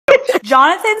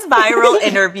Jonathan's viral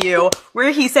interview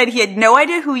where he said he had no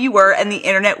idea who you were and the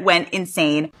internet went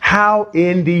insane. How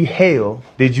in the hell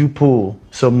did you pull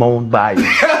Simone Biles?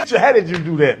 How did you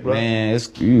do that, bro? Man,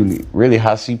 it's really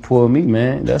how she pulled me,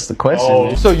 man. That's the question,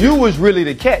 man. So you was really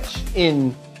the catch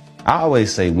in... I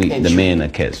always say we, the men, the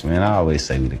catch, man. I always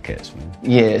say we the catch, man.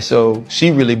 Yeah, so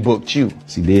she really booked you.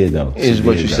 She did, though. Is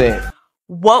what you're saying.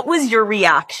 What was your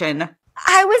reaction?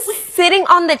 I was sitting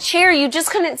on the chair. You just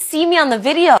couldn't see me on the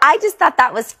video. I just thought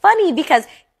that was funny because,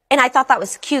 and I thought that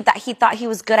was cute that he thought he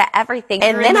was good at everything.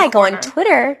 And then I go on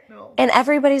Twitter and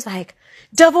everybody's like,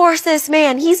 divorce this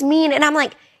man. He's mean. And I'm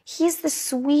like, he's the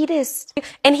sweetest.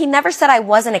 And he never said I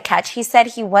wasn't a catch. He said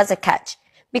he was a catch.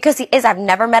 Because he is. I've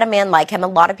never met a man like him. A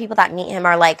lot of people that meet him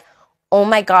are like, oh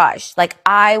my gosh, like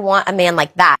I want a man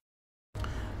like that.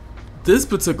 This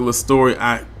particular story,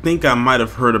 I think I might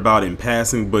have heard about in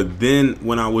passing, but then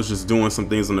when I was just doing some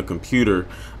things on the computer,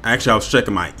 I was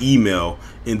checking my email,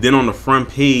 and then on the front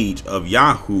page of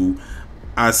Yahoo,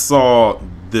 I saw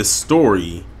this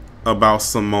story about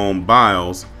Simone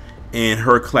Biles and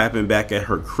her clapping back at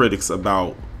her critics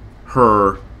about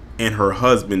her and her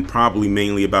husband, probably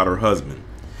mainly about her husband.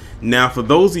 Now, for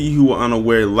those of you who are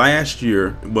unaware, last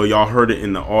year, well, y'all heard it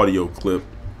in the audio clip,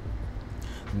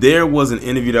 there was an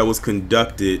interview that was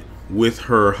conducted with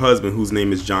her husband, whose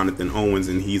name is Jonathan Owens,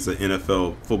 and he's an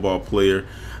NFL football player.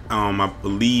 I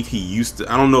believe he used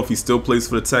to, I don't know if he still plays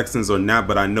for the Texans or not,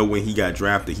 but I know when he got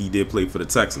drafted, he did play for the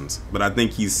Texans. But I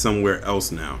think he's somewhere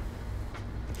else now.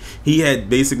 He had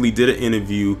basically did an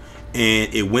interview,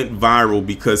 and it went viral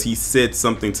because he said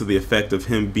something to the effect of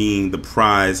him being the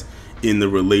prize in the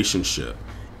relationship.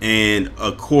 And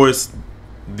of course,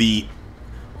 the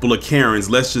Karens,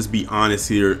 let's just be honest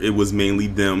here, it was mainly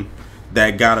them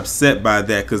that got upset by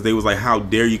that, because they was like, how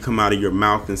dare you come out of your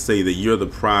mouth and say that you're the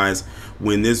prize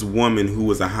when this woman who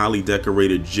was a highly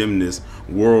decorated gymnast,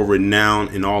 world renowned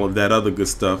and all of that other good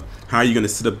stuff, how are you going to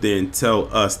sit up there and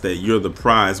tell us that you're the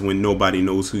prize when nobody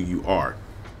knows who you are?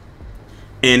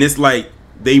 And it's like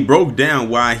they broke down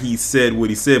why he said what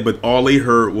he said, but all they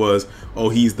heard was, oh,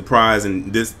 he's the prize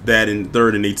and this, that, and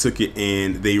third, and they took it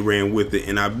and they ran with it.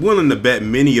 And I'm willing to bet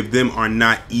many of them are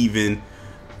not even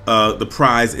the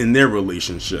prize in their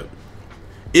relationship,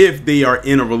 if they are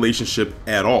in a relationship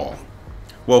at all.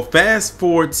 Well, fast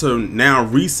forward to now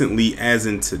recently, as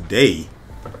in today,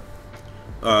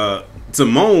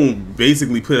 Simone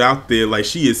basically put out there like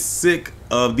she is sick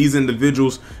of these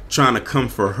individuals trying to come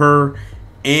for her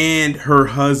and her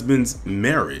husband's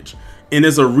marriage. And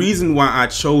there's a reason why I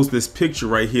chose this picture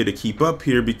right here to keep up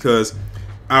here, because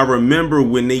I remember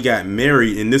when they got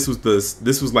married, and this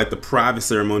was like the private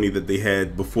ceremony that they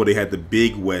had before they had the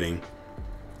big wedding.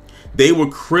 They were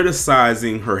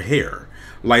criticizing her hair.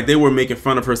 Like, they were making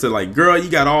fun of her, said like, girl, you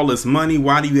got all this money,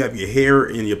 why do you have your hair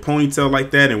in your ponytail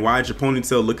like that? And why does your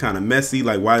ponytail look kind of messy?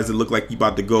 Like, why does it look like you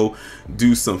about to go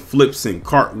do some flips and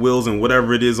cartwheels and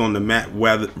whatever it is on the mat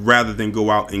rather than go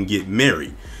out and get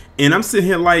married? And I'm sitting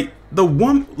here like, the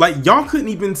woman, like, y'all couldn't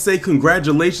even say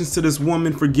congratulations to this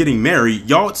woman for getting married.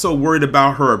 Y'all so worried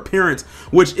about her appearance,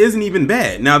 which isn't even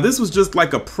bad. Now, this was just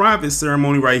like a private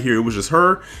ceremony right here. It was just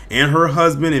her and her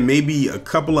husband and maybe a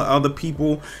couple of other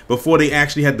people before they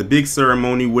actually had the big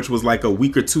ceremony, which was like a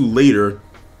week or two later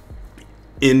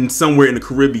in somewhere in the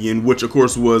Caribbean, which of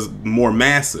course was more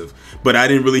massive. But I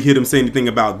didn't really hear them say anything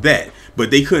about that. But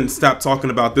they couldn't stop talking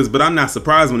about this. But I'm not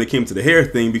surprised when it came to the hair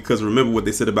thing, because remember what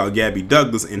they said about Gabby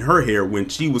Douglas and her hair when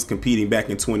she was competing back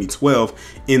in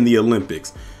 2012 in the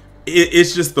Olympics.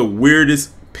 It's just the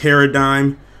weirdest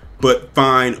paradigm, but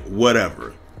fine,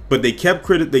 whatever. But they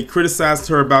criticized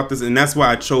her about this, and that's why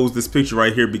I chose this picture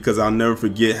right here, because I'll never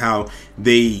forget how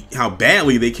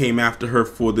badly they came after her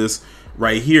for this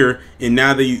right here. And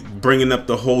now they bringing up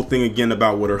the whole thing again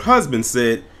about what her husband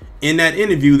said in that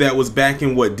interview that was back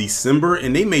in what, December,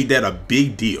 and they made that a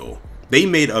big deal. They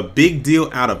made a big deal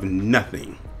out of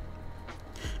nothing.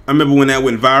 I remember when that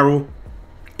went viral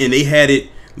and they had it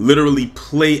literally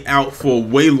play out for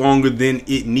way longer than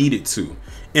it needed to.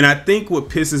 And I think what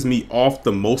pisses me off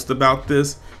the most about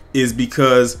this is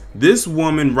because this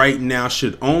woman right now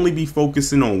should only be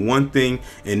focusing on one thing,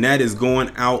 and that is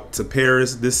going out to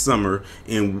Paris this summer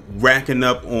and racking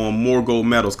up on more gold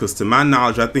medals. Because to my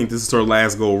knowledge, I think this is her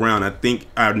last go around. I think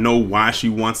I know why she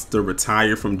wants to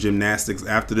retire from gymnastics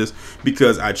after this,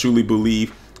 because I truly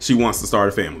believe she wants to start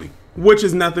a family, which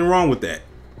is nothing wrong with that.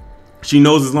 she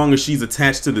knows as long as she's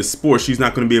attached to the sport, she's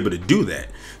not going to be able to do that.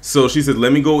 So she said,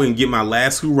 let me go and get my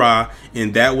last hurrah.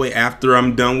 And that way, after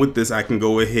I'm done with this, I can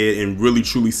go ahead and really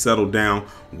truly settle down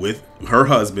with her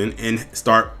husband and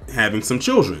start having some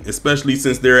children, especially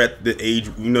since they're at the age,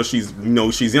 she's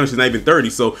young. She's not even 30.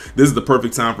 So this is the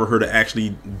perfect time for her to actually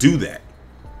do that.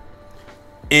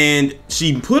 And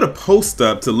she put a post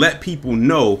up to let people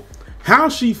know how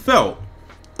she felt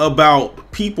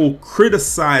about people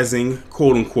criticizing,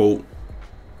 quote unquote,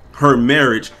 her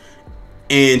marriage,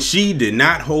 and she did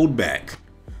not hold back.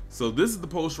 So this is the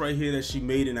post right here that she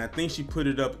made, and I think she put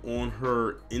it up on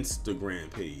her Instagram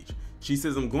page. She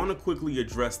says, I'm going to quickly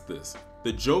address this.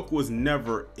 The joke was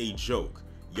never a joke.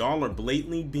 Y'all are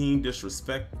blatantly being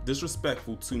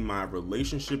disrespectful to my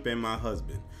relationship and my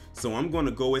husband. So I'm going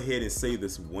to go ahead and say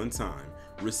this one time.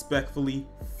 Respectfully,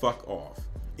 fuck off.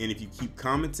 And if you keep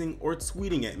commenting or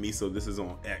tweeting at me, so this is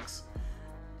on X,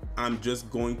 I'm just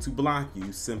going to block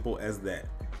you, simple as that.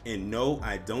 And no,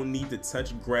 I don't need to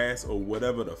touch grass or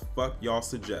whatever the fuck y'all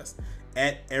suggest.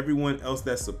 At everyone else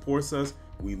that supports us,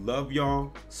 we love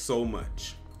y'all so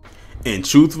much. And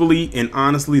truthfully and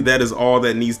honestly, that is all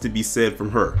that needs to be said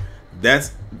from her.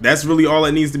 That's really all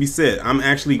that needs to be said. I'm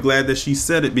actually glad that she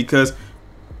said it, because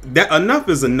that enough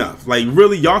is enough. Like,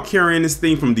 really, y'all carrying this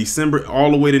thing from December all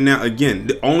the way to now. Again,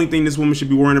 the only thing this woman should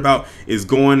be worrying about is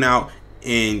going out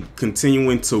and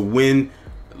continuing to win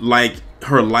like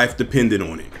her life depended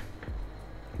on it.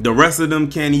 The rest of them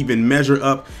can't even measure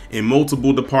up in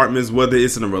multiple departments, whether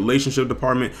it's in a relationship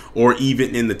department or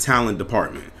even in the talent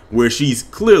department, where she's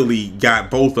clearly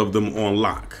got both of them on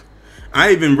lock.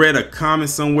 I even read a comment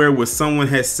somewhere where someone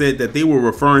had said that they were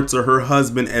referring to her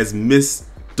husband as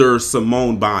Mr.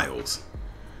 Simone Biles.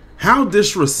 How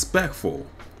disrespectful.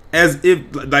 As if,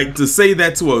 like, to say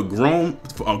that to a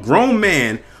grown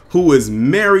man who is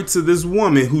married to this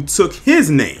woman who took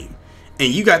his name.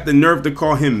 And you got the nerve to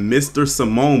call him Mr.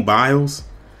 Simone Biles?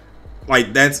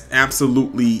 Like, that's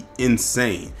absolutely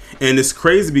insane. And it's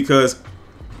crazy because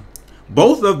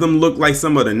both of them look like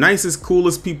some of the nicest,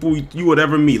 coolest people you would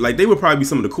ever meet. Like, they would probably be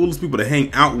some of the coolest people to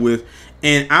hang out with.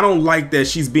 And I don't like that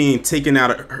she's being taken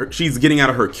out of her, she's getting out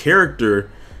of her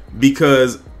character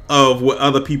because of what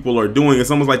other people are doing. It's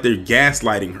almost like they're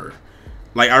gaslighting her.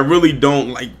 Like, I really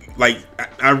don't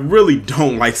I really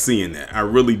don't like seeing that. I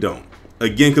really don't.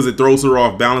 Again, because it throws her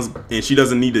off balance, and she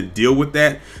doesn't need to deal with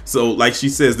that. So like she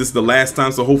says, this is the last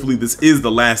time. So hopefully this is the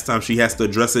last time she has to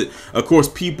address it. Of course,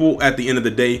 people at the end of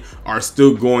the day are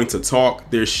still going to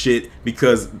talk their shit,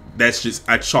 because that's just,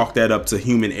 I chalk that up to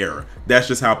human error. That's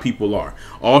just how people are.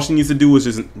 All she needs to do is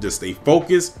just stay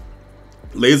focused,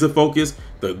 laser focused.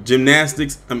 The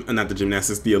gymnastics, not the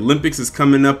gymnastics, the Olympics is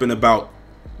coming up in about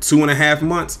 2.5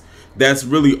 months. That's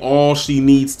really all she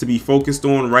needs to be focused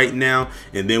on right now.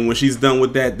 And then when she's done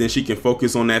with that, then she can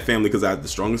focus on that family. Because I have the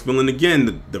strongest feeling,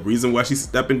 again, the reason why she's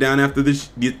stepping down after this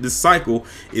cycle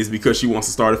is because she wants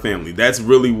to start a family. That's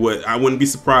really what, I wouldn't be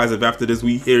surprised if after this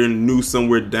we hear in the news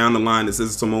somewhere down the line that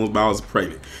says Simone Biles is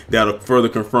pregnant. That'll further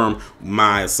confirm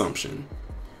my assumption.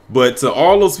 But to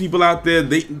all those people out there,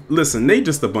 they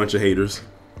just a bunch of haters.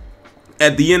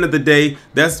 At the end of the day,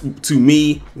 that's, to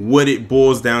me, what it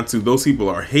boils down to. Those people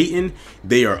are hating.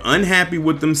 They are unhappy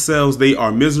with themselves. They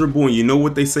are miserable. And you know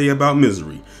what they say about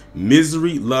misery?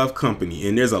 Misery love company.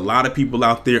 And there's a lot of people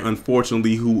out there,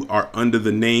 unfortunately, who are under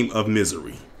the name of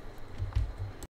misery.